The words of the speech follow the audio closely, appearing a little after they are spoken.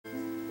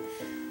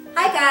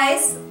Hi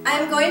guys,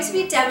 I'm going to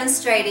be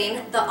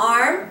demonstrating the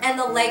arm and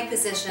the leg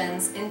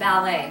positions in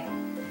ballet.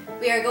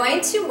 We are going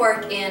to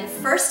work in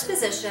first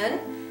position,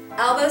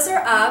 elbows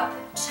are up,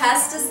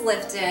 chest is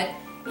lifted,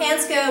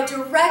 hands go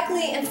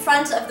directly in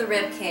front of the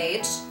rib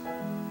cage,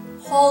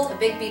 hold a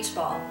big beach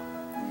ball.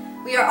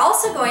 We are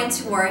also going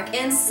to work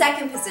in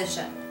second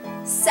position.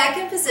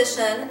 Second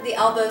position, the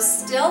elbows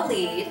still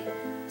lead,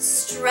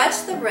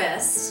 stretch the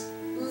wrist,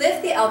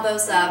 lift the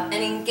elbows up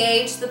and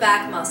engage the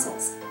back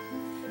muscles.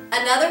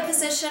 Another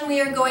position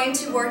we are going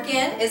to work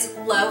in is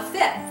low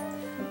fifth.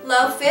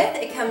 Low fifth,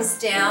 it comes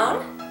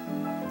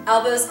down,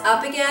 elbows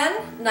up again,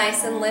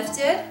 nice and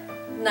lifted,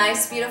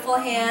 nice beautiful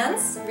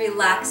hands,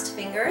 relaxed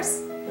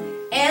fingers.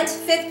 And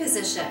fifth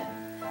position,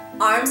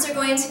 arms are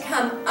going to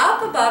come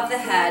up above the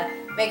head,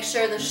 make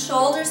sure the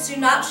shoulders do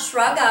not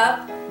shrug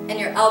up and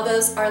your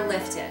elbows are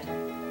lifted.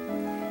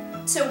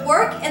 To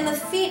work in the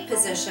feet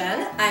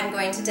position, I'm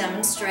going to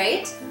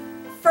demonstrate.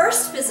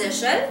 First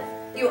position,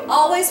 you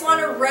always want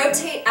to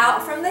rotate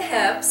out from the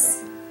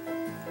hips,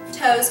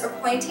 toes are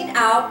pointing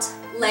out,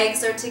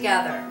 legs are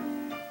together.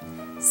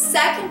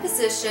 Second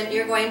position,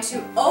 you're going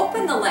to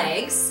open the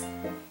legs,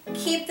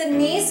 keep the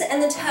knees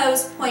and the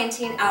toes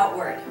pointing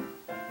outward.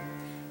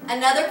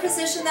 Another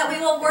position that we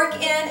will work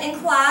in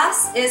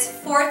class is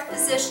fourth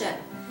position.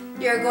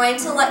 You're going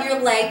to let your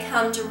leg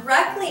come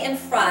directly in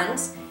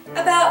front,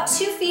 about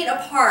 2 feet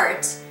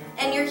apart,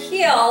 and your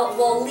heel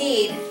will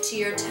lead to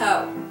your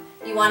toe.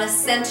 You want to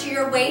center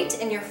your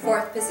weight in your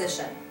fourth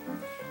position.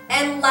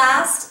 And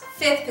last,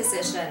 fifth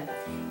position.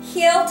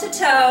 Heel to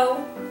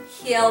toe,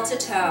 heel to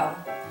toe.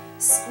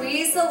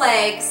 Squeeze the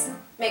legs,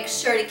 make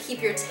sure to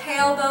keep your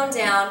tailbone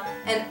down,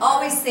 and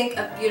always think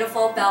of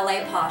beautiful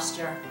ballet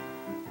posture.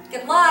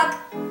 Good luck!